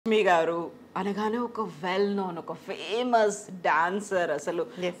లక్ష్మి గారు అనగానే ఒక వెల్ నోన్ ఒక ఫేమస్ డాన్సర్ అసలు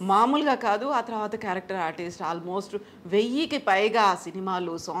మామూలుగా కాదు. ఆ తర్వాత క్యారెక్టర్ ఆర్టిస్ట్ ఆల్మోస్ట్ 1000కి పైగా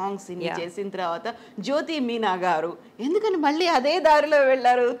సినిమాలు సాంగ్స్ ఇన్ని చేసిన తర్వాత జ్యోతి మీనా గారు ఎందుకని మళ్ళీ అదే దారిలో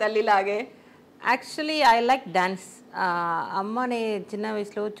వెళ్ళారు తల్లిలాగే? Actually I like dance. అమ్మని చిన్న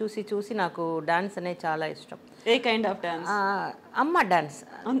వయసులో చూసి నాకు డాన్స్ అనేది చాలా ఇష్టం. ఏ కైండ్ ఆఫ్ డాన్స్? అమ్మ డాన్స్.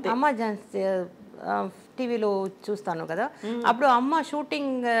 అమ్మ డాన్స్ టీవీలో చూస్తాను కదా, అప్పుడు అమ్మ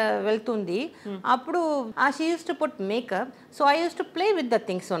షూటింగ్ వెళ్తుంది, అప్పుడు she use to put makeup, so I use to play with the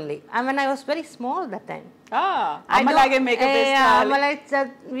things only. I mean I was very small that time.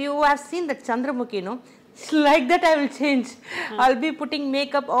 You have seen that Chandramukhi, no? Like that I will change. I'll be putting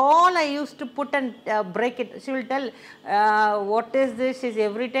makeup. All I used to put and break it. She will tell, what is this? She's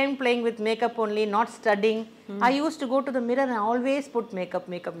every time playing with makeup only, not studying. I used to go to the mirror and always put makeup.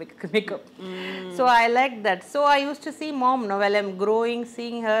 So I like that. So I used to see mom, no, while I'm growing,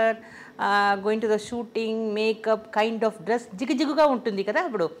 seeing her going to the shooting, makeup, kind of dress. Jigu-jiguga untundi kada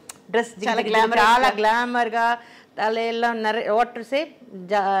appudu. Dress chala glamour ga. What to say?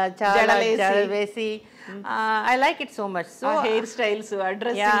 Jadalesi. I like it so much. So hairstyles,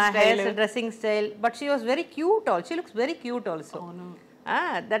 dressing style. But she was very cute also. She looks very cute also. Oh, no.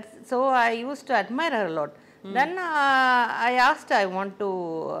 That's so I used to admire her a lot. Then I asked her, I want to,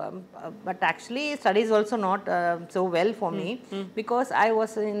 but actually studies also not so well for me, because I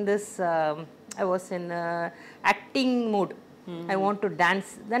was in this, I was in acting mood. I want to dance.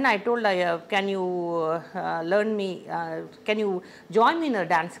 Then I told her, can you learn me, can you join me in a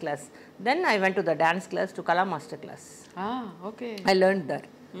dance class? Then I went to the dance class, to Kala Master class. Okay. I learned that.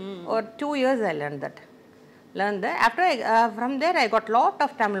 Or 2 years I learned that. After from there I got lot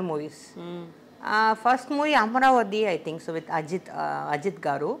of Tamil movies. First movie Amaravati, I think so, with Ajit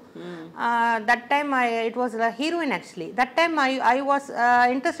Garu. That time it was a heroine actually. That time I was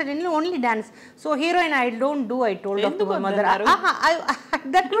interested in only dance. So heroine I don't do. I told of to my mother.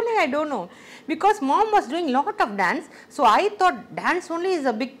 That only I don't know, because mom was doing lot of dance. So I thought dance only is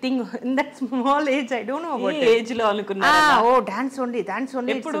a big thing in that small age. I don't know about it. Age lo anukunnara? Oh, dance only.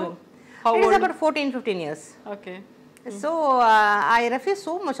 Eppudu? It is about 14-15 years. Okay. So I refused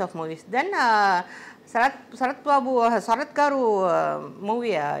so much of movies. Then Sarat Garu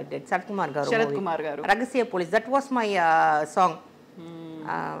movie I did. Sarat Kumar Garu. Ragasya Police. That was my song.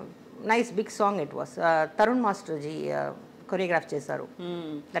 Nice big song it was. Tarun Master ji choreograph chesaru.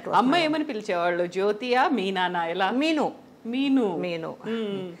 That was. Amma emani pilchevallu? Jyotiya Meena ela? Meenu.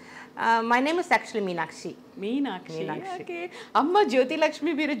 My name is actually Meenakshi. Okay. Amma Jyothi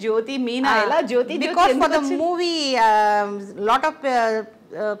Lakshmi, veeru Jyothi Meena ela? Jyothi because for the movie lot of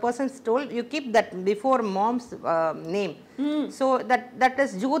persons told you keep that before mom's name. So that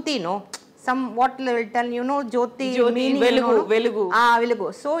is Jyothi, no? Some what will tell, you know, Jyothi meaning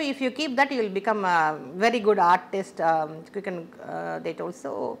Velugu. So if you keep that, you will become a very good artist. You can they told.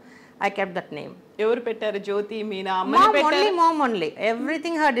 So I kept that name. Evaru pettaru Jyothi Meena? Mom only.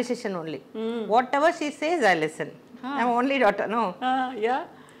 Everything her decision only. Whatever she says, I listen. I'm only daughter, no? Yeah.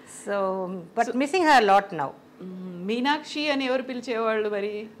 So, but missing her a lot now. Meenakshi అని ఎవరు పిలిచేవాళ్ళు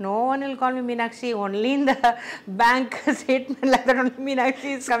మరి? No one will call me Meenakshi. Only in the bank statement like that only Meenakshi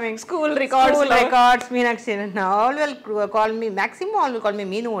is coming. School records Meenakshi. All will call me, maximum all will call me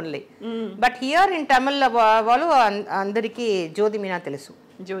Meenu only. But here in Tamil వాళ్ళు అందరికి జ్యోతి మీనా తెలుసు.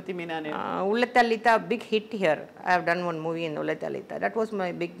 Jyothi Meena ne Ullatallita, big hit here. I have done one movie in Ullatallita. That was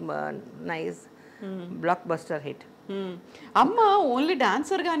my big nice blockbuster hit. అమ్మ only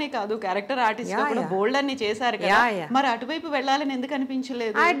dancer గానే కాదు, character artist గా కూడా బోల్డ్ అన్ని చేశారు కదా. మరి అటువైపు వెళ్ళాలని ఎందుకు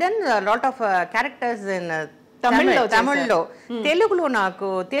అనిపించలేదు? I done a lot of characters in తమిళ్లో. తెలుగులో నాకు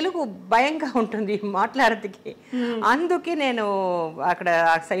తెలుగు భయంగా ఉంటుంది మాట్లాడేందుకు, అందుకే నేను అక్కడ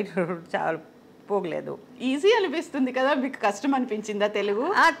ఆ సైడ్ చాలా పోగలేదు. ఈజీ అనిపిస్తుంది కదా, మీకు కష్టం అనిపించిందా తెలుగు?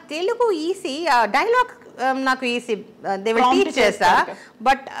 తెలుగు ఈజీ, డైలాగ్ నాకు ఈజీ, దే విల్ టీచ్ చేస్తా,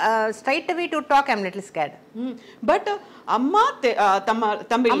 but straight away to talk I am little scared. But అమ్మ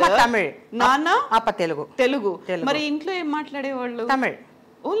తమిళ్, నాన్న అప్ప తెలుగు. మరి ఇంట్లో ఏం మాట్లాడేవాళ్ళు? తమిళ్,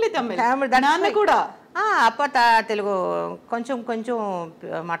 ఓన్లీ తమిళ్. నాన్న కూడా అప్ప తెలుగు కొంచెం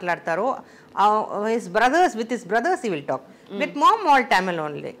మాట్లాడతారు. With his brothers he will talk. With mom all Tamil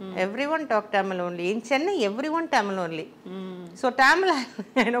only. Everyone talk Tamil only. In Chennai everyone Tamil only. So Tamil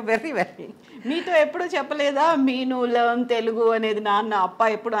I know very well. నీతో ఎప్పుడు చెప్పలేదా మీను లర్న్ తెలుగు అనేది? నాన్న అప్ప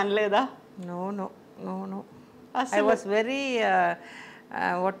ఎప్పుడు అనలేదా? No. I was very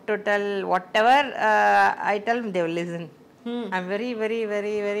what to tell, whatever I tell them they will listen. I'm very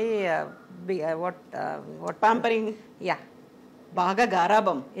big, what pampering. Yeah, బాగా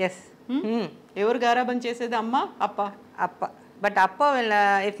గారాబం. yes. ఎవరు గారాబం చేసేది? అమ్మ అప్ప? But Appa will,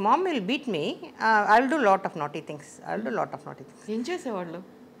 if mom will beat me, I'll do lot of naughty things. ఏం చేసేవాళ్ళు?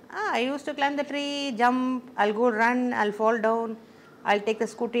 I used to climb the tree, jump, I'll go run, I'll fall down, I'll take the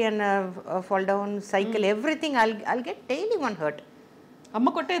scooty and fall down, cycle, everything. I'll get daily one hurt. అమ్మ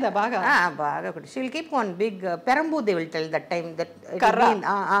కొట్టేదా బాగా? బాగా కొట్టి. She will keep one big perambu, they will tell that time, that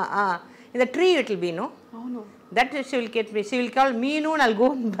in the tree it will be, no? అవును. That she will get me. She will call me noon, I'll go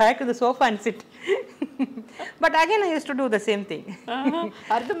back to the sofa and sit. But again I used to do the same thing.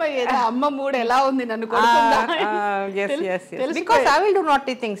 అర్థమయ్యేదా అమ్మ mood ఎలా ఉంది నన్ను కొడుతుందా? Yes. Because I will do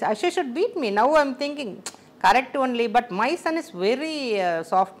naughty things. She should beat me. Now I'm thinking correct only, but my son is very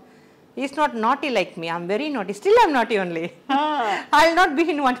soft. He's not naughty like me. I'm very naughty. Still I'm naughty only. I'll not be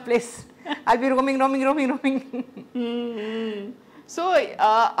in one place. I'll be roaming. So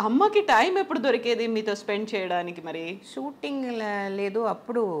అమ్మకి time ఎప్పుడు దొరికేది మీతో spend చేయడానికి? మరి shooting లేదు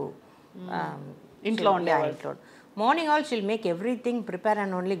అప్పుడు ఇంట్లో ఉండేవాళ్ళు. ఇంట్లో morning all she'll make everything prepare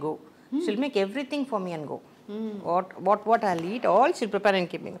and only go. She'll make everything for me and go. What I'll eat, all she'll prepare and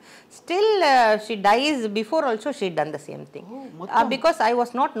keep me. Still, she dies before also she done the same thing. Because I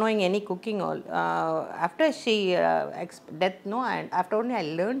was not knowing any cooking. After she death, no, and after only I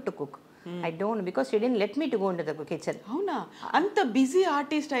learned to cook. I don't, because she didn't let me to go into the kitchen. అవునా? అంత busy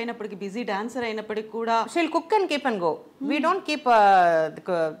artist అయినప్పటికీ, busy dancer అయినప్పటికీ కూడా she'll cook and keep and go. We don't keep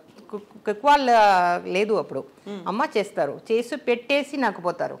కుక్వాల్ లేదు అప్పుడు. అమ్మ చేస్తారు, చేసి పెట్టేసి నాకు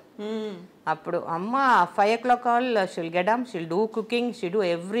పోతారు. అప్పుడు అమ్మ 5 o'clock all she'll get up, she'll do cooking, she'll do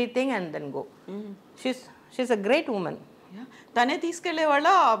everything and then go. She's a great woman. తనే తీసుకెళ్లేవాళ్ళ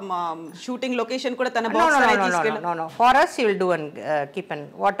షూటింగ్ లొకేషన్ కూడా తన బాక్స్ లోనే తీసుకెళ్ళే? No. For us she will do and keep, and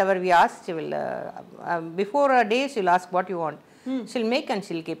whatever we ask she will before a day she'll ask what you want. She'll make and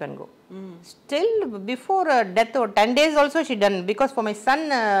she'll keep and go. Still before death or 10 days also she done, because for my son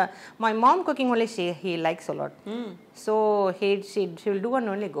my mom cooking only he likes a lot. So she will do and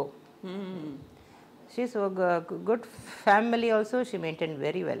only go. She's a good family also, she maintained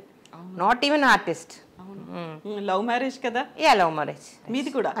very well. Not even artist. Love marriage కదా? Love marriage. మీది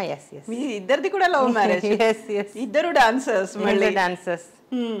కూడా? yes మీ ఇద్దరిది కూడా love marriage? yes. ఇద్దరు dancers? మళ్ళీ dancers.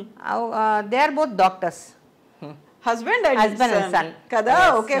 they are both doctors. Husband and sun కదా?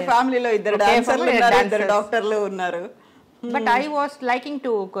 ఒకే ఫ్యామిలీలో ఇద్దరు డాన్సర్లు ఉన్నారు, ఇద్దరు డాక్టర్లు ఉన్నారు. But I was liking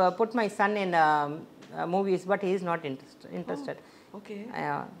to put my son in movies, but he is not interested. Okay.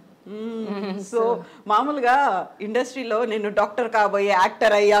 So మామూలుగా ఇండస్ట్రీలో నేను డాక్టర్ కాబోయే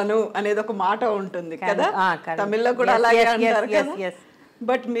యాక్టర్ అయ్యాను అనేది ఒక మాట ఉంటుంది కదా, తమిళ్లో కూడా అలాగే అంటారు కదా.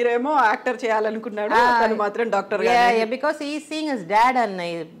 బట్ మీరేమో యాక్టర్ చేయాలనుకున్నాడు, తను మాత్రం doctor. because he is seeing his dad and he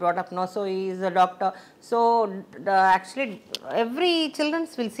brought up, no, so he is a doctor. So actually every children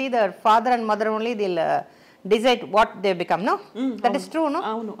will see their father and mother only, they'll decide what they become, no? That is true, no?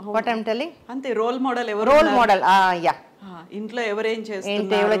 What I'm telling, అంతే. Role model ఎవరు? Role model. ఇంట్లో ఎవరేం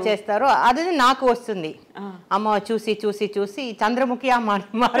చేస్తారో అది నాకు వస్తుంది. అమ్మ చూసి చంద్రముఖి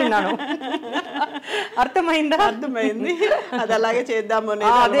మారినాను. అర్థమైందా? అర్థమైంది. అది అలాగే చేద్దాము,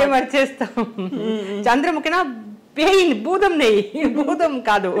 అదే మరి చేస్తాం. చంద్రముఖినా పెయిన్ భూతం నెయ్యి, భూతం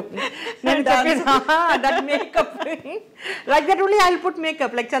కాదు. నేను that makeup like that only I'll put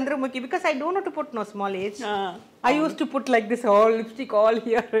makeup like Chandramukhi, because I don't know to put no small age. I used to put like this, all lipstick all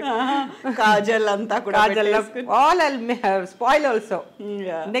here, kajal anta kuda all I'll spoil also.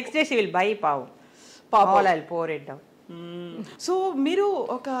 Next day she will buy pav, all I'll pour it down. So మీరు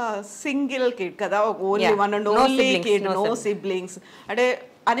ఒక single kid కదా, only one and only kid, no siblings. అంటే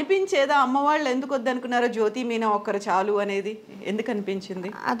అనిపించేదా అమ్మ వాళ్ళు ఎందుకు వద్దనుకున్నారో జ్యోతి మీనా ఒక్కరు చాలు అనేది? ఎందుకు అనిపించింది?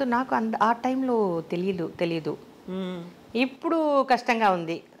 అది నాకు ఆ టైంలో తెలీదు. ఇప్పుడు కష్టంగా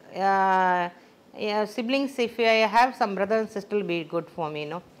ఉంది. siblings, if I have some brother and sister, will be good for me,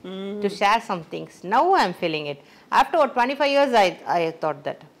 no? To share some things. Now I'm feeling it. After 25 years I thought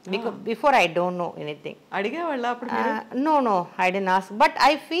that. Because before I don't know anything. అడిగేవాళ్ళ అప్పుడు మీరు? No, I didn't ask. But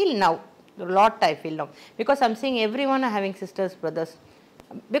I feel now, I feel now. Because I'm seeing everyone are having sisters, brothers.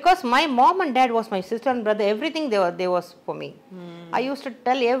 Because my mom and dad was my sister and brother, everything they was for me. I used to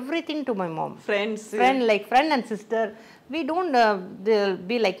tell everything to my mom. Friend and sister. We don't they'll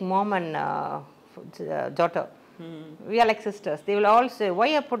be like mom and daughter. We are like sisters. They will all say, why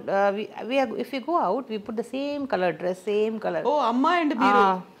I put we are, if we go out we put the same color dress, same color. Oh, amma and మీరు?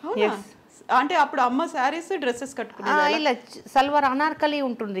 Yes. అంటే అప్పుడు అమ్మ saris dresses కట్టుకునేదా? ఇలా సల్వార్ అనార్కలి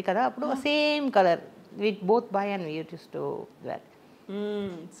ఉంటుంది కదా, అప్పుడు same colour we both buy and we used to wear.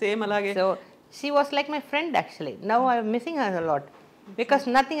 Same alage. So she was like my friend actually. Now I'm missing her a lot because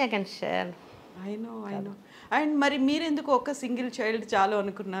nothing I can share. I know. And మరి మీరు ఎందుకు ఒక single child చాలు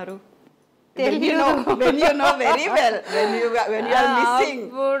అనుకున్నారు? when you know very well when you are missing.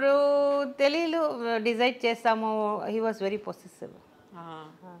 అప్పుడు తెలియదు decide చేస్తాము. He was very possessive.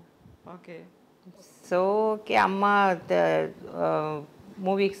 Okay. So okay అమ్మ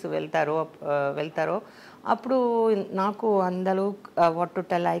మూవీస్ వెళ్తారు అప్పుడు నాకు అందరూ what to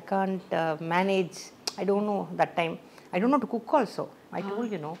tell, I can't manage, I don't know that time, I don't know to cook also, I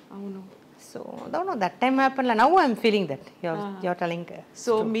told you know. అవును. So don't know that time happen. Now I'm feeling that you're telling.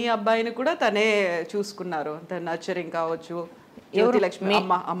 So మీ అబ్బాయిని కూడా తనే చూసుకున్నారు, తన nurturing కావచ్చు. జ్యోతి లక్ష్మి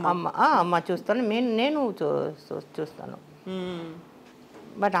అమ్మ చూస్తాను, నేను చూస్తాను.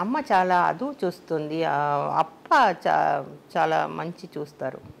 బట్ అమ్మ చాలా అదు చూస్తుంది, అప్ప చాలా మంచి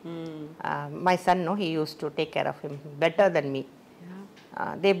చూస్తారు. My son he use to take care of him better then me.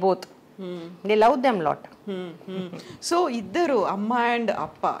 They both they love them lot. So ఇద్దరు అమ్మ అండ్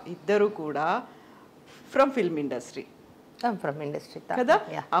అప్ప ఇద్దరు కూడా from film industry. From industry కదా.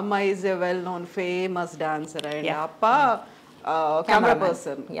 అమ్మ is a well known famous dancer and అప్ప camera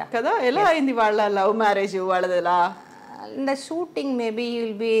person కదా. ఎలా అయింది వాళ్ళ లవ్ మ్యారేజ్? వాళ్ళది ఎలా? In the shooting maybe he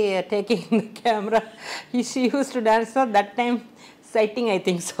will be taking the camera. She used to dance, so that time sighting, I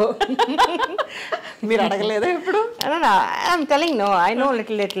think so. మీరు అడగలేదా ఇప్పుడు? I'm telling no, I know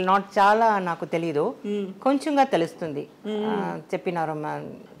little not చాలా నాకు తెలీదు, కొంచెంగా తెలుస్తుంది చెప్పినారు.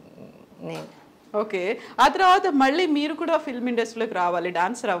 ఓకే. ఆ తర్వాత మళ్ళీ మీరు కూడా ఫిల్మ్ ఇండస్ట్రీలోకి రావాలి,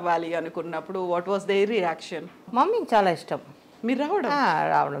 డాన్సర్ అవ్వాలి అనుకున్నప్పుడు వాట్ వాస్ దేర్ రియాక్షన్? మమ్మీకి చాలా ఇష్టం మీరు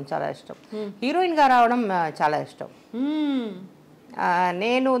రావడం చాలా ఇష్టం, హీరోయిన్ గా రావడం చాలా ఇష్టం.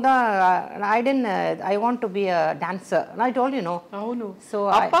 నేను I want to be a dancer, I told you know. అవును. సో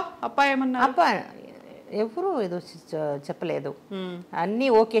అప్ప ఏమన్నా? అప్ప ఎవరు ఏదో చెప్పలేదు, అన్నీ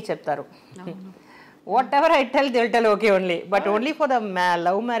ఓకే చెప్తారు. whatever I tell, they'll tell okay only, but only for the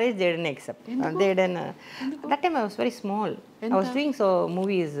love marriage they didn't accept. They didn't. That time I was very small. I was doing so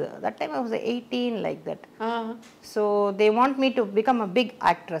movies. That time I was 18 like that. So they want me to become a big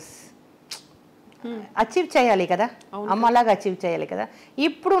actress. Achieve చేయాలి కదా, అమ్మలాగా achieve చేయాలి కదా.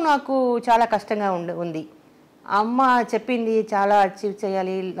 ఇప్పుడు నాకు చాలా కష్టంగా ఉంది. అమ్మ చెప్పింది చాలా అచీవ్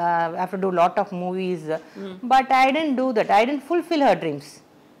చేయాలి, have to do lot of movies, but I don't do that. I don't fulfil her dreams.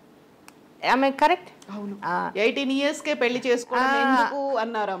 Am I correct? అవును. 18 years కే పెళ్లి చేసుకోవడం ఎందుకు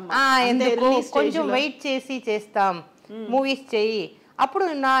అన్నారమ్మ? ఎందుకు కొంచెం వెయిట్ చేసి చేస్తాం, మూవీస్ చెయ్యి. అప్పుడు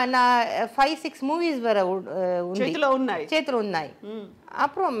నా 5-6 మూవీస్ చేతిలో ఉన్నాయి.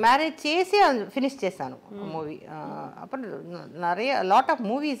 అప్పుడు మ్యారేజ్ చేసి ఫినిష్ చేశాను మూవీ. అప్పుడు நிறைய lot of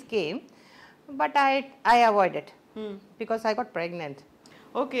movies came, but I avoided because I got pregnant.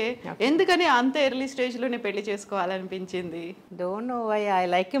 Okay. ఎందుకని అంత ఎర్లీ స్టేజ్ లోనే పెళ్లి చేసుకోవాలనిపించింది? Don't know why. I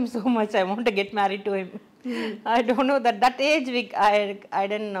like him so much, I want to get married to him. I don't know that age I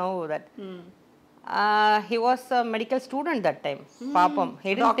don't know that. He was a medical student that time. పాపం he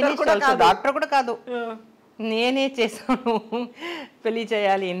didn't finish also. Doctor కూడా కాదు, నేనే చేశాను పెళ్లి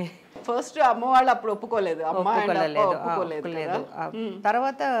చేయాలి అని. First అమ్మ వాళ్ళు అప్పుడు ఒప్పుకోలేదు,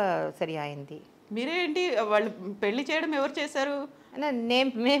 తర్వాత సరి అయింది. మీరేంటి వాళ్ళు పెళ్లి చేయడం ఎవరు చేశారు?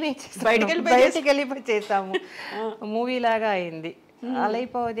 మేమే బయటికి వెళ్ళిపోయి చేసాము, మూవీ లాగా అయింది.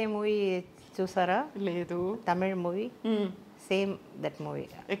 అలైపోదే మూవీ చూసారా? లేదు. Tamil movie, same that movie.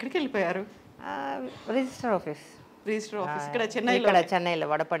 ఎక్కడికి వెళ్ళిపోయారు? రిజిస్టర్ ఆఫీస్ ఇక్కడ చెన్నైలో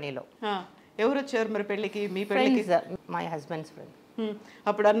వడపల్లిలో. ఎవరు వచ్చారు మరి పెళ్లికి? మీ పెళ్లికి? My husband's friend.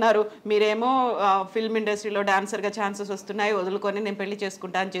 అప్పుడు అన్నారు మీరేమో ఫిల్మ్ ఇండస్ట్రీలో డాన్సర్ గా ఛాన్సెస్ వస్తున్నాయి వదులుకొని నేను పెళ్లి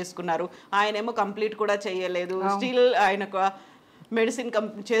చేసుకుంటా అని చేసుకున్నారు. ఆయనేమో కంప్లీట్ కూడా చేయలేదు, స్టిల్ ఆయన మెడిసిన్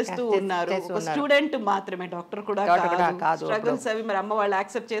చేస్తూ ఉన్నారు. స్టూడెంట్ మాత్రమే, డాక్టర్ కూడా కాదు. స్ట్రగుల్స్ అవి మరి అమ్మ వాళ్ళు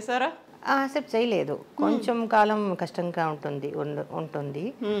యాక్సెప్ట్ చేశారా? యాక్సెప్ట్ చేయలేదు, కొంచెం కాలం కష్టంగా ఉంటుంది.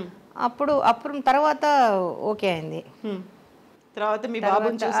 అప్పుడు తర్వాత ఓకే అయింది. తర్వాత మీ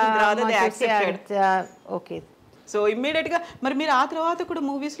బాబుని చూసిన తర్వాత ఓకే. సో ఇమ్మీడియట్ గా మరి మీరు ఆ తర్వాత కూడా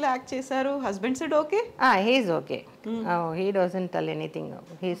మూవీస్ లో యాక్ట్ చేశారు. Husband said okay? He is okay. He doesn't tell anything.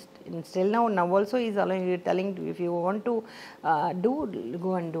 He's still now also he's telling if you want to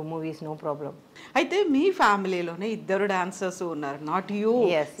go and do movies, no problem. అయితే మీ ఫ్యామిలీలోనే ఇద్దరు డాన్సర్స్ ఉన్నారు, నాట్ యూ,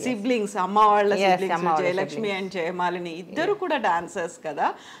 సిబ్లింగ్స్, అమ్మ వాళ్ళ siblings Jayalakshmi and Jayamalini ఇద్దరు కూడా dancers కదా.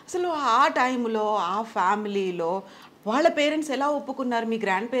 అసలు ఆ టైంలో ఆ ఫ్యామిలీలో వాళ్ళ పేరెంట్స్ ఎలా ఒప్పుకున్నారు? మీ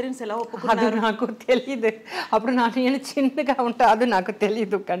గ్రాండ్ పేరెంట్స్ ఎలా ఒప్పుకున్నారు? నాకు తెలియదు. అప్పుడు నేను చిన్నగా ఉంటా, అది నాకు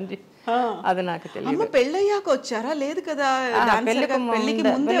తెలియదు కండి, అది నాకు తెలియదు. అమ్మ పెళ్ళయ్యాక వచ్చారా? లేదు కదా, పెళ్ళికి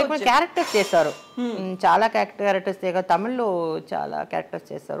ముందే క్యారెక్టర్స్ చేశారు, చాలా క్యారెక్టర్స్. తమిళ్లో చాలా క్యారెక్టర్స్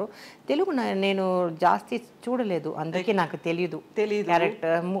చేశారు, తెలుగు నేను జాస్తి చూడలేదు, అందుకే నాకు తెలియదు.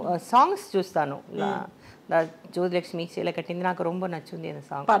 క్యారెక్టర్ సాంగ్స్ చూస్తాను. జ్యోతి లక్ష్మి చీల కట్టింది నాకు రొంబ నచ్చింది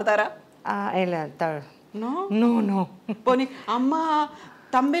సాంగ్. పాడతారా? నో. పోనీ అమ్మ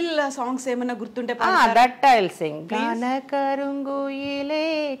తమిళ్ సాంగ్స్ ఏమైనా గుర్తుంటే దట్ ఐ విల్ సింగ్ గాన కరుంగుయిలే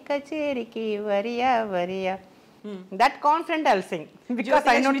కచేరికి వరియా వరియా. That confident I will sing because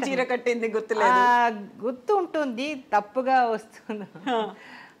I know చీర కట్టింది గుర్తులేదు. గుర్తు ఉంటుంది, తప్పుగా వస్తుంది.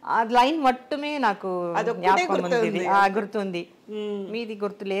 ఆ లైన్ మట్టుమే నాకు గుర్తుంది, మీది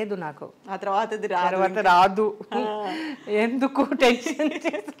గుర్తు లేదు నాకు. ఆ తర్వాత రాదు, ఎందుకు టెన్షన్.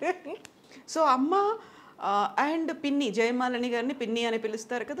 సో అమ్మ అండ్ పిన్ని, జయమాలిని గారిని పిన్ని అని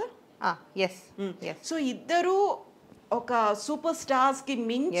పిలుస్తారు కదా. సో ఇద్దరు ఒక సూపర్ స్టార్స్ కి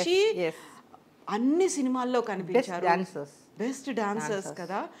మించి అన్ని సినిమాల్లో కనిపించారు, బెస్ట్ డాన్సర్స్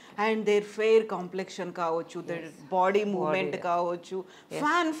కదా. అండ్ దేర్ ఫెయిర్ కాంప్లెక్షన్ కావచ్చు, దేర్ బాడీ మూవ్మెంట్ కావచ్చు,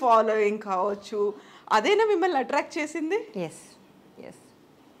 ఫ్యాన్ ఫాలోయింగ్ కావచ్చు, అదేనా మిమ్మల్ని అట్రాక్ట్ చేసింది?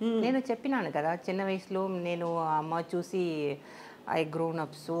 నేను చెప్పినాను కదా, చిన్న వయసులో నేను అమ్మ చూసి I grown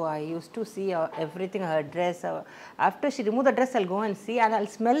up, so I used to see everything, her dress. After she remove the dress, I'll go and see, and I'll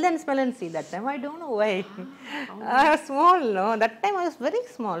smell and see. That time I don't know why. I was small, no. That time I was very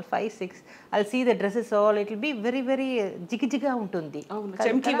small, 5, 6. I'll see the dresses all. It will be very, very jiggy untundi.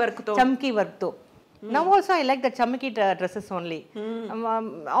 Chamki work to. Now also I like the chamki dresses only.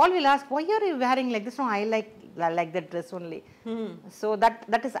 All will ask, why are you wearing like this? No, I like that dress only. So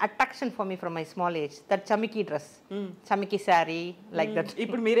that is attraction for me from my small age. That chamiki dress, chamiki saree, like that.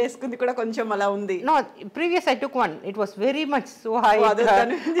 ఇప్పుడు మీరు వేసుకుంది కూడా కొంచెం అలా ఉంది. No, previous I took one. It was very much so high.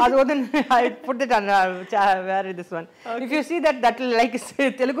 I put it on wear this one. Okay. If you see that will like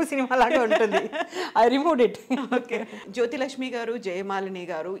Telugu cinema laga untundi. I removed it. Okay. జ్యోతి లక్ష్మి గారు, జయమాలిని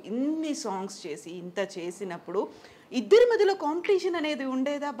గారు ఇన్ని songs చేసి ఇంత చేసినప్పుడు ఇద్దరి మధ్యలో competition అనేది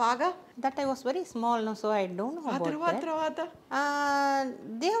ఉండేదా బాగా? That I was very small, no, so I don't know about తర్వాత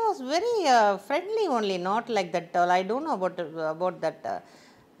they was very friendly only, not like that. I don't know about that.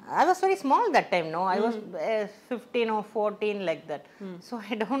 I was very small that time, no. I was 15 or 14 like that. So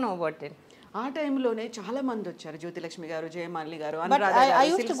I don't know about it. ఆ టైంలోనే చాలా మంది వచ్చారు, జ్యోతి లక్ష్మి గారు, జయమాలిని గారు. But I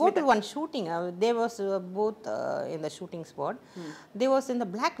used to go to one shooting. They was both in the shooting spot. They was in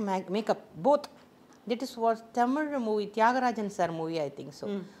the black makeup both. That is was Tamil movie, 𝐒𝐤𝐵𝐺𝐴N sir movie, I think so.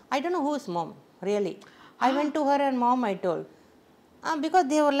 I don't know who is mom, really. I went to her and mom, I told. Because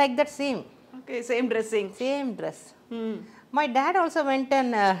they were like that same. Okay, same dressing. Same dress. My dad also went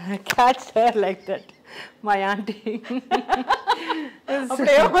and catched her like that. My auntie.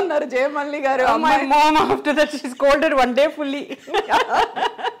 అప్పుడు ఏమన్నారు జయమాలిని గారు? My mom after that she scolded one day fully.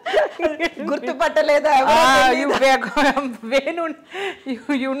 గుర్తుపట్టలేదా?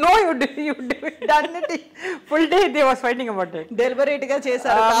 You know you done it. Full day they was fighting about it. Deliberate గా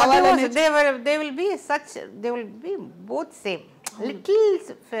చేశారు. They will be both same. Little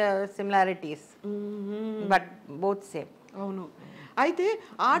similarities, but both same. అవును. అయితే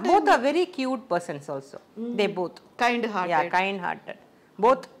both are very cute persons also. They both kind hearted. Yeah, kind hearted.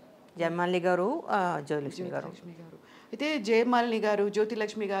 Both Jayamalini గారు, జ్యోతి లక్ష్మి గారు. అయితే జయమాలిని గారు, జ్యోతి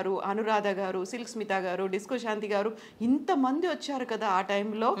లక్ష్మి గారు, అనురాధ గారు, సిల్క్ స్మిత గారు, డిస్కో శాంతి గారు ఇంతమంది వచ్చారు కదా ఆ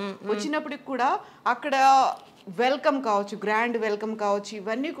టైంలో. వచ్చినప్పటికి కూడా అక్కడ వెల్కమ్ కావచ్చు, గ్రాండ్ వెల్కమ్ కావచ్చు,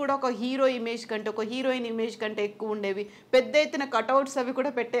 ఇవన్నీ కూడా ఒక హీరో ఇమేజ్ కంటే, ఒక హీరోయిన్ ఇమేజ్ కంటే ఎక్కువ ఉండేవి. పెద్ద ఎత్తున కట్అవుట్స్ అవి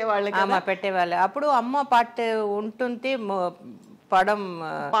కూడా పెట్టేవాళ్ళు కదా. పెట్టేవాళ్ళు. అప్పుడు అమ్మ పాట ఉంటుంటే పడం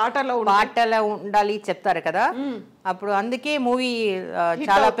పాటలో ఉండాలి చెప్తారు కదా. అప్పుడు అందుకే మూవీ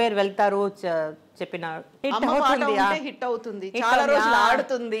చాలా పేరు వెళ్తారు చెప్పిన హిట్ అవుతుంది, చాలా రోజులు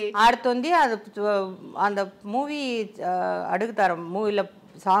ఆడుతుంది. అంత మూవీ అడుగుతారు, మూవీలో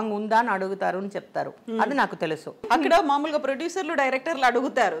సాంగ్ ఉందా అని అడుగుతారు అని చెప్తారు. అది నాకు తెలుసు. అక్కడ మామూలుగా ప్రొడ్యూసర్లు, డైరెక్టర్లు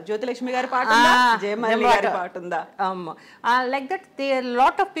అడుగుతారు, జ్యోతి లక్ష్మి గారి పాట ఉందా, జయమాలిని గారి పాట ఉందా. Like that,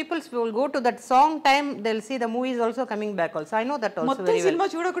 lot of people will go to that song time. They'll see the movie is also coming back also. I know that also very well. Cinema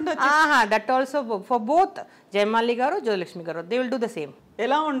చూడకుండా that also for both Jayamalini గారు, జ్యోతి లక్ష్మి గారు, they will do the same.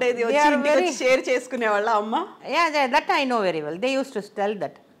 ఎలా ఉండేది? వచ్చి share చేసుకునే వాళ్ళ అమ్మ? Yeah, that I know very well. They used to tell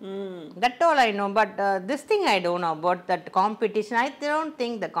that. That all I know, but this thing I don't know about that competition. I don't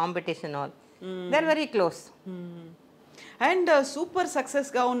think the competition all. They're very close. And super success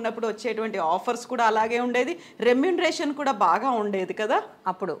గా ఉన్నప్పుడు వచ్చేటువంటి offers కూడా అలాగే ఉండేది, remuneration కూడా బాగా ఉండేది కదా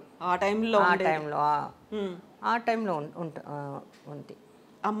అప్పుడు. ఆ టైంలో ఉంది.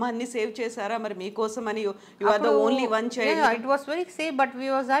 అమ్మ అన్ని సేవ్ చేశారా మరి మీకోసం అని? You are the only one child. It was very safe, but we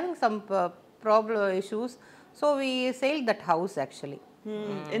was having some problem issues, so we sold that house actually.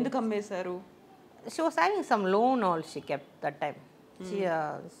 ఎందుకు అమ్మేశారు? She was having some loan all she kept that time.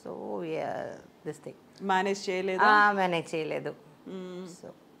 So this thing manage చేయలేదు. So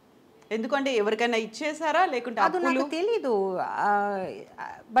ఎందుకంటే ఎవరికైనా ఇచ్చేసారా లేకుంటే? అది నాకు తెలీదు.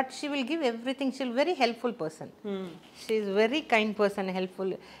 But she will give everything. She will very helpful person. She is very kind person,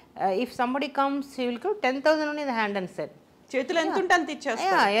 helpful. If somebody comes she will give 10,000 on the hand and said చేతులు ఎంత ఉంటే అంత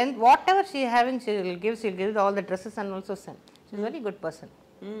ఇచ్చేస్తారు. Yeah, and whatever she having, she'll give all the dresses and also send. She's a very good person.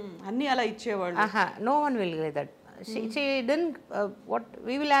 అన్ని అలా ఇచ్చేవాళ్ళు. No one will give that. She didn't. What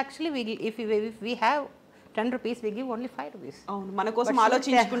we will actually, if we have 10 rupees, we give only 5 rupees. అవును, మన కోసం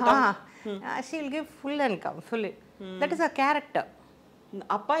ఆలోచించుకుంటాం. She will give full and fully. That is her character.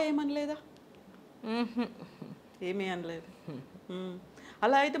 అప్ప ఏమనలేదా? ఏమీ అనలేదు.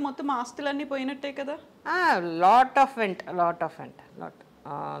 అలా అయితే మొత్తం ఆస్తులన్నీ పోయినట్టే కదా? Lot of rent.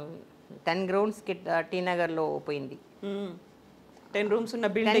 10 grounds tea Nagar లో పోయింది. 10 rooms ఉన్న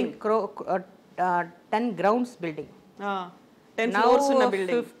బిల్డింగ్, 10 grounds building. 10 floors ఉన్న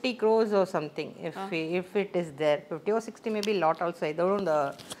building. 50 crores or something, if it is there. 50 or 60 maybe, lot also. I don't know the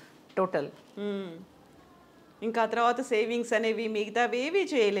total. ఇంకా తర్వాత సేవింగ్స్ అనేవి మిగతావి ఏవి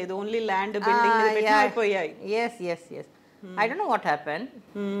చేయలేదు, ఓన్లీ ల్యాండ్ బిల్డింగ్ మీద పెట్టి అయిపోయాయి. Yes. I don't know what happened,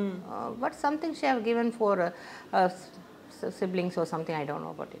 but something she have given for siblings or something. I don't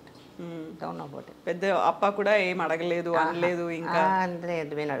know about it. పెద్ద అప్ప కూడా ఏం అడగలేదు, అనలేదు. ఇంకా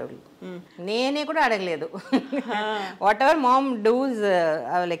నేనే కూడా అడగలేదు. What ever ma'am dos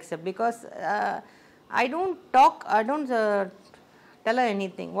I will accept, because I don't talk, I don't tell her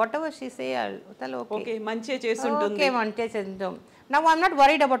anything. Whatever she say, I'll tell her okay. మంచిగా చేస్తుంటుంది. Okay, మంచిగా చేస్తుంటాం. Now I'm not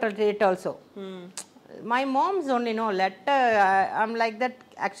worried about it also. My mom's only letter. I'm like that.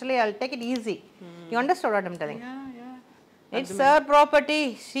 Actually, I'll take it easy. You understand what I'm telling? Yeah. It's her property.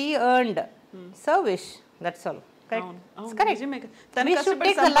 She earned. Service. That's all. Correct? It's correct. We should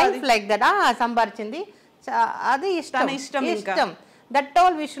take the life like that. సంపాదించింది అది ఇష్టం. That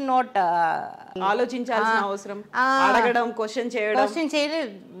all we should not ఆలోచించాల్సిన అవసరం, అడగడం, question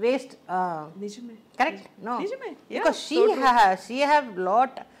చేయడం waste. నిజమే. Correct? No. నిజమే. Because she have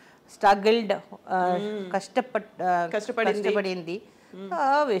lot struggled, కష్టపడింది.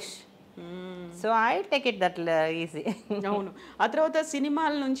 Wish. So I take it that easy. అవును. ఆ తర్వాత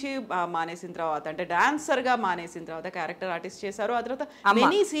సినిమాల నుంచి మానేసిన తర్వాత, అంటే డాన్సర్ గా మానేసిన తర్వాత క్యారెక్టర్ ఆర్టిస్ట్ చేశారు. ఆ తర్వాత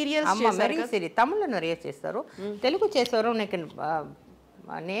మెనీ సీరియల్స్ చేశారు. తమిళ్లో நிறைய చేస్తారు, తెలుగు చేశారు. నాకు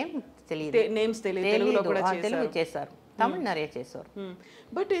నేమ్స్ తెలియదు. తెలుగులో కూడా చేశారు. తమిళ நிறைய చేశారు.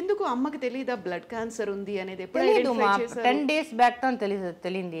 బట్ ఎందుకు అమ్మకి తెలియదా బ్లడ్ క్యాన్సర్ ఉంది అనేది? ఎప్పుడు 10 days బ్యాక్ తో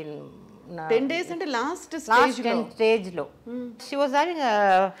తెలియంది. 10 days అంటే లాస్ట్ స్టేజ్ లో. She was having a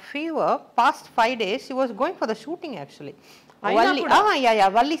fever past 5 days. She was going for the shooting actually.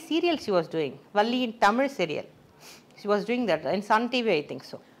 Valli serial she was doing. Valli in Tamil serial. She was doing that in Sun TV, I think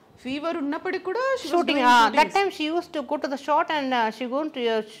so. Fever ఉన్నప్పటికీ కూడా shooting. That time she used to go to the shot and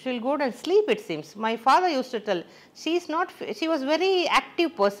she'll go and sleep, it seems. My father used to tell, she was very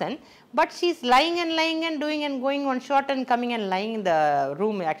active person, but she's lying and doing and going on shot and coming and lying in the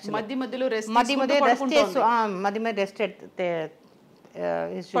room actually. మధ్యలో rest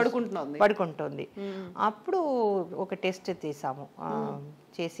పడుకుంటుంది. అప్పుడు ఒక test తీసాము,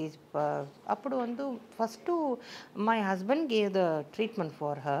 చేసి అప్పుడు first my husband gave the treatment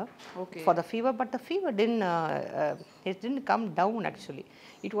for her for the fever, but the fever didn't come down actually.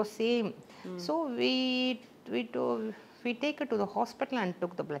 It was same. So we take her to the hospital and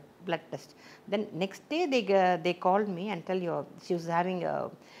took the blood test. Then next day they called me and tell you she was having a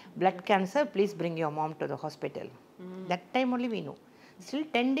blood cancer, please bring your mom to the hospital. That time only we know. Still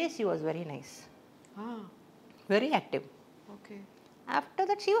 10 days she was very nice. Very active. Okay. After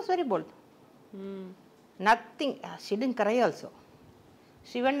that she was very bold. Nothing, she didn't cry also.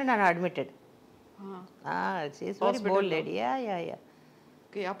 She went and admitted. She is very bold lady. Yeah.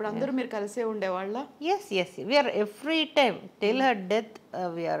 Okay, అప్పుడు అందరూ మీరు కలిసే ఉండేవాళ్ళ? Yes. We are every time till her death.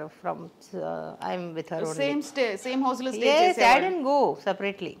 We are from. I am with her only. Same house lo stay చేసేవాళ్ళు. Yes, I చేసేవాళ్ళు. didn't go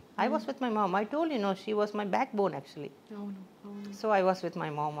separately. I was with my mom. I told she was my backbone actually. అవును. So I was with my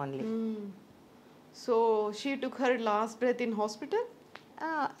mom only. So she took her last breath in hospital?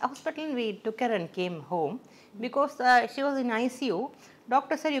 Hospital we took her and came home because she was in ICU.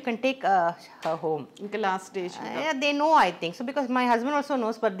 Doctor said you can take her home. Inka last stage. They know, I think so, because my husband also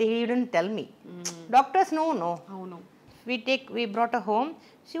knows, but he didn't tell me. Doctors know. Avunu. We brought her home.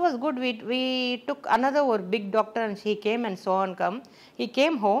 She was good. We took another big doctor and he came and saw and come. He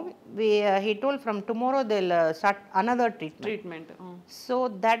came home. He told from tomorrow they'll start another treatment. So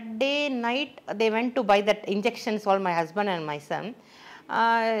that day night they went to buy that injections, all my husband and my son.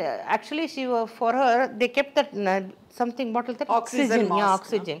 Actually for her they kept that something bottle, that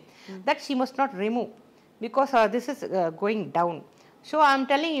oxygen. That she must not remove because this is going down. So I'm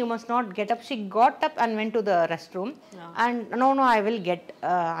telling you must not get up. She got up and went to the restroom. And no, I will be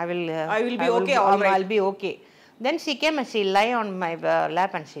okay. All right. I'll be okay. Then she came and she lay on my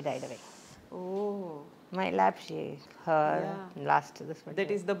lap and she died away. Oh, my lap, last this one.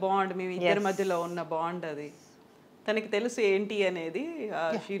 That is the bond, maybe iddar madhyalo unna bond adi. తనకి తెలుసు ఏంటి అనేది.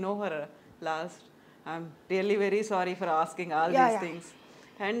 She know her last. I'm really very sorry for asking all these things.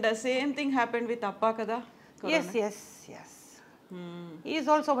 And the same thing happened with Appa kada. Yes. He is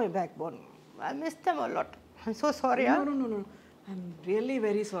also my backbone. I missed him a lot. I'm so sorry. No. I'm really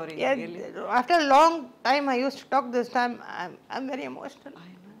very sorry. Yeah, really. After a long time I used to talk this time. I'm very emotional.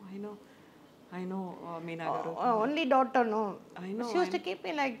 I know, Meena garu. Only daughter, no. I know. She used to keep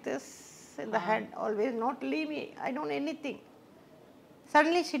me like this in the head, always not leave me. I don't know anything.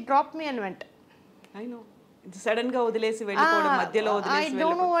 Suddenly she dropped me and went. I know. Sudden ga వదిలేసి వెళ్ళిపోవడం, మధ్యలో వదిలేసి I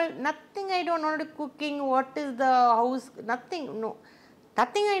don't know nothing. I don't know cooking, what is the house, nothing. No,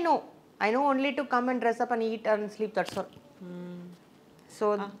 nothing I know. I know only to come and dress up and eat and sleep, that's all. So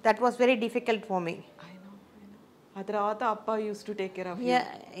that was very difficult for me. I know. ఆ తర్వాత Appa used to take care of you.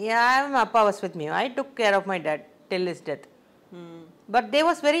 Appa was with me. I took care of my dad till his death. But they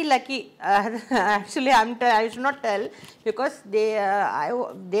was very lucky. Actually, I should not tell, because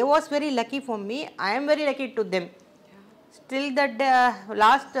they was very lucky for me. I am very lucky to them. Still that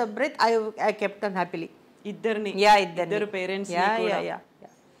last breath, I kept them happily. ఇద్దరిని. ఇద్దరు parents.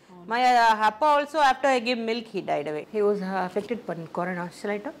 My Appa also, after I gave milk, he died away. He was affected by corona.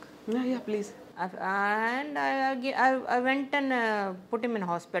 Shall I talk? Yeah, please. And I went and put him in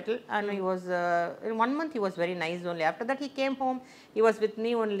hospital, and he was in 1 month he was very nice only. After that he came home, he was with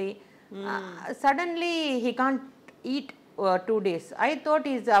me only. Suddenly he can't eat 2 days. I thought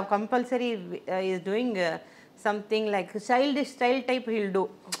he's compulsory, he's doing something like childish style type he'll do.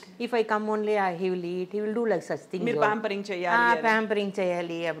 If I come only, he will eat, he will do like such things. మీరు pampering చేయాలి. Pampering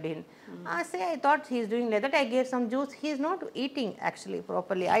cheyali abdin. I thought he's doing like that. I gave some juice. He's not eating actually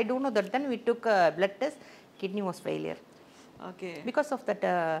properly. I don't know that. Then we took a blood test. Kidney was failure. Okay. Because of that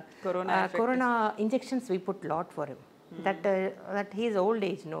corona injections, we put lot for him. That his old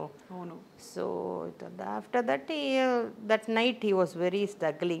age, no. Oh no. So after that, that night he was very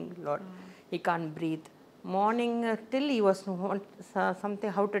struggling lot. He can't breathe. Morning till he was something,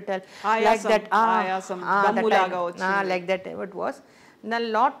 how to tell, like that. Like that it was. The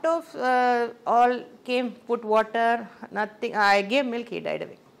lot of all came, put water, nothing. I gave milk, he died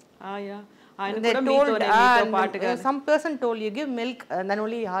away. They told, some person told, you give milk and then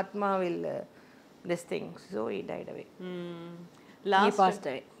only Atma will this thing. So he died away. He passed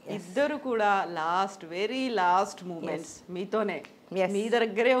away. ఇద్దరు కూడా very last moments మీతోనే, మీ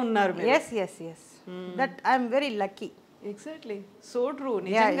దగ్గరే ఉన్నారు మీరు. Yes. That I am very lucky. Exactly. So true.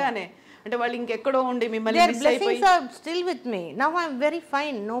 నిజంగానే. అంటే వాళ్ళు ఇంకెక్కడో ఉండి మిమ్మల్ని their మిస్ అయిపోయి. blessings are still with me. Now I am very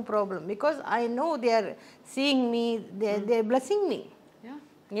fine, no problem, because I know they are seeing me, they are blessing me.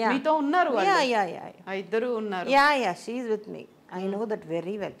 మీతో ఉన్నారు వాళ్ళు. Yeah. ఇద్దరు ఉన్నారు. Yeah, she is with me. I know that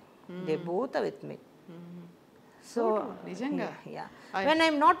very well. They both are with me. So నిజంగా. When I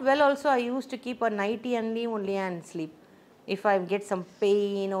am not well also, I used to keep a nightie only and sleep. If I get some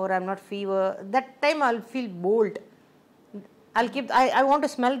pain or I'm not fever, that time I'll feel bold. I'll keep. I want to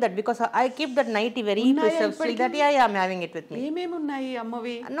smell that, because I keep that nightie very preserved. Still that I'm having it with me. ఏమేమి ఉన్నాయి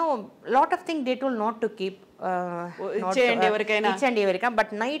అమ్మవి? No, lot of things they told not to keep. ఇచ్చేయండి ఎవరికైనా.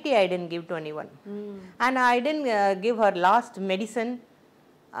 But nightie I didn't give to anyone. And I didn't give her last medicine.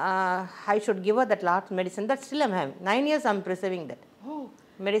 I should give her that last medicine. That still I'm having. 9 years I'm preserving that. Oh,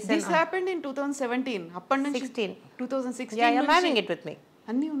 medicine. This happened in 2017. అప్పటి నుంచి 2016. Yeah, I'm having it with me.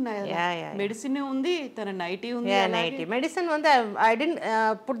 అన్నీ ఉన్నాయి. Medicine ఉంది, తన nightie ఉంది. Nightie medicine ఉంది. I didn't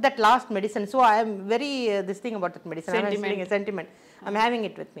put that last medicine, so I am very this thing about that medicine. Sentiment. I'm having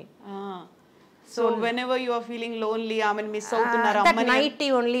it with me. So whenever you are feeling lonely, miss అవుతున్నారు that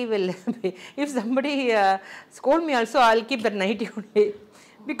nightie only will be. If somebody scold me also, I'll keep that nightie only,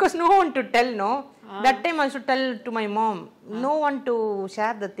 because no one to tell. That time I should tell to my mom. No one to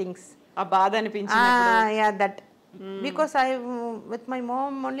share the things. ఆ బాధ అనిపించినప్పుడు. That. Because with my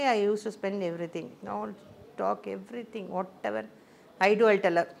mom only I used to spend everything. Now talk everything, whatever I do, I'll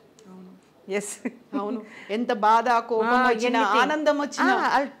tell her. Yes. అవును. ఎంత బాధ, కోపం వచ్చినా, ఆనందం వచ్చినా,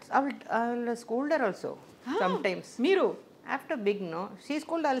 I'll scold her also sometimes. మీరు after big she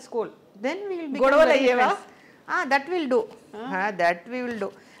scold, I'll scold, then we will become గొడవలు అయ్యేవా? That will do. That we will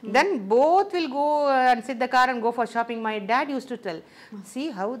do. Then both will go and sit the car and go for shopping. My dad used to tell, see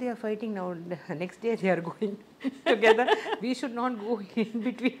how they are fighting now. Next day they are going together. We should not go in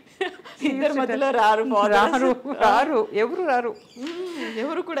between. ఇద్దరు మధ్యలో రారు. ఎవరు రారు.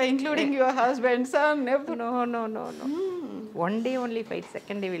 ఎవరు కూడా, including your husband, son, never. No. One day only fight,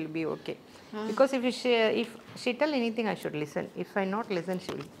 second day will be okay. Because if she tell anything, I should listen. If I not listen,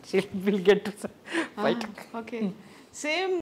 she will get to fight. Okay. Same